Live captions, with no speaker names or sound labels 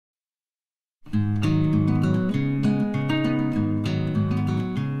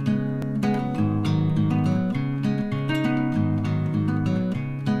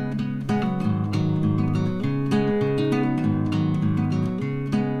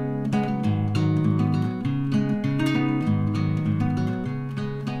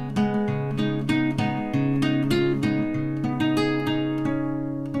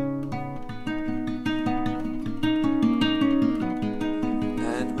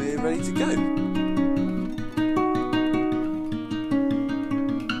we're ready to go.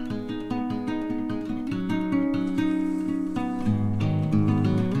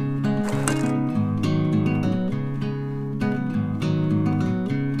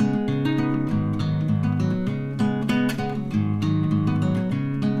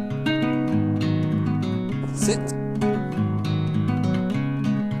 Sit.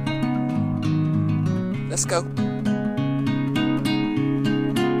 Let's go.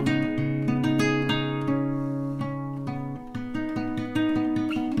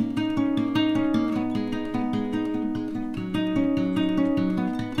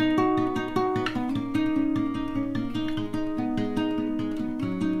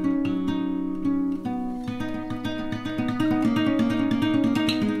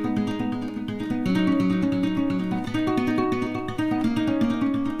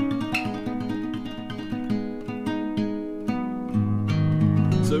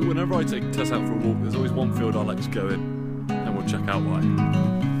 So whenever I take Tess out for a walk, there's always one field I like to go in, and we'll check out why.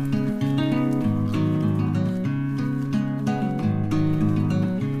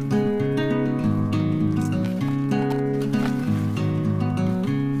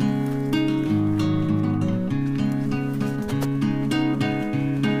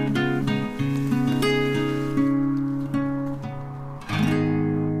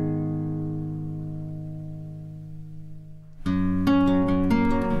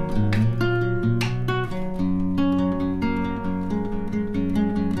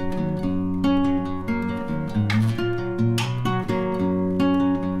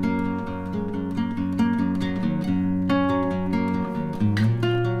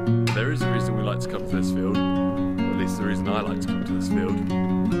 There is a reason we like to come to this field, or at least the reason I like to come to this field,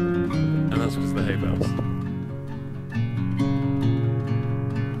 and that's because of the hay bales.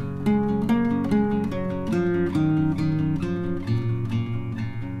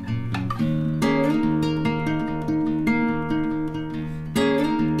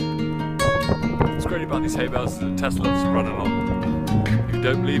 What's great about these hay bales is that Tess loves to run along. If you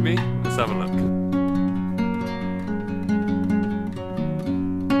don't believe me, let's have a look.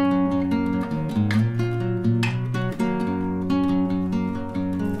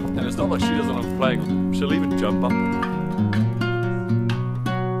 It's not like she doesn't love playing with them, she'll even jump up.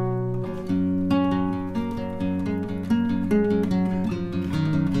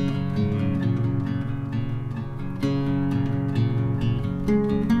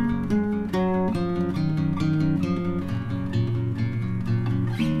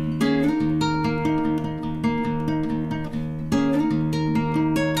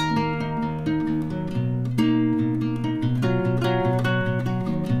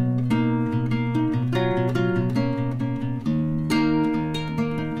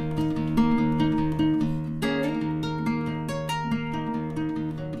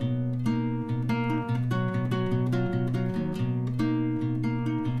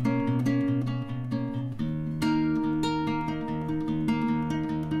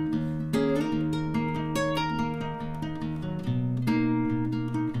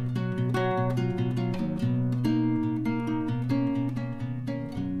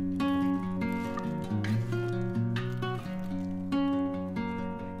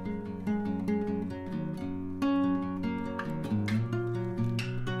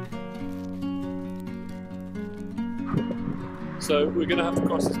 So we're going to have to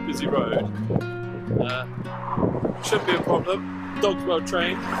cross this busy road. Shouldn't be a problem. Dog's well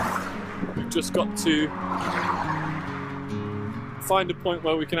trained. We've just got to find a point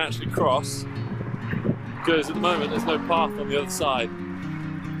where we can actually cross, because at the moment there's no path on the other side.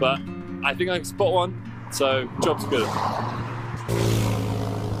 But I think I can spot one, so job's good.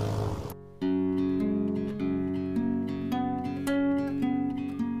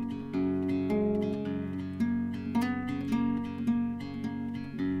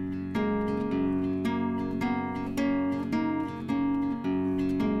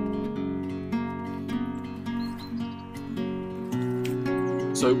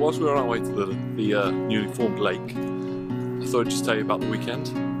 So whilst we were on our way to the newly formed lake, I thought I'd just tell you about the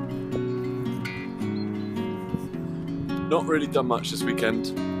weekend. Not really done much this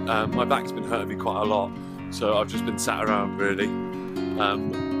weekend. My back's been hurting me quite a lot, so I've just been sat around really.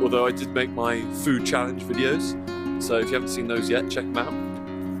 Although I did make my food challenge videos, so if you haven't seen those yet, check them out.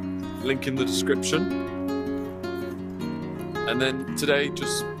 Link in the description. And then today,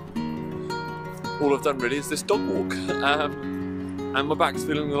 just all I've done really is this dog walk. And my back's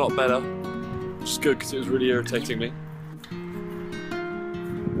feeling a lot better, which is good because it was really irritating me.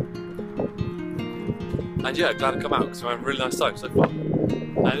 And yeah, glad to come out because I'm having a really nice time so far.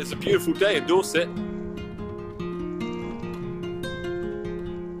 And it's a beautiful day in Dorset.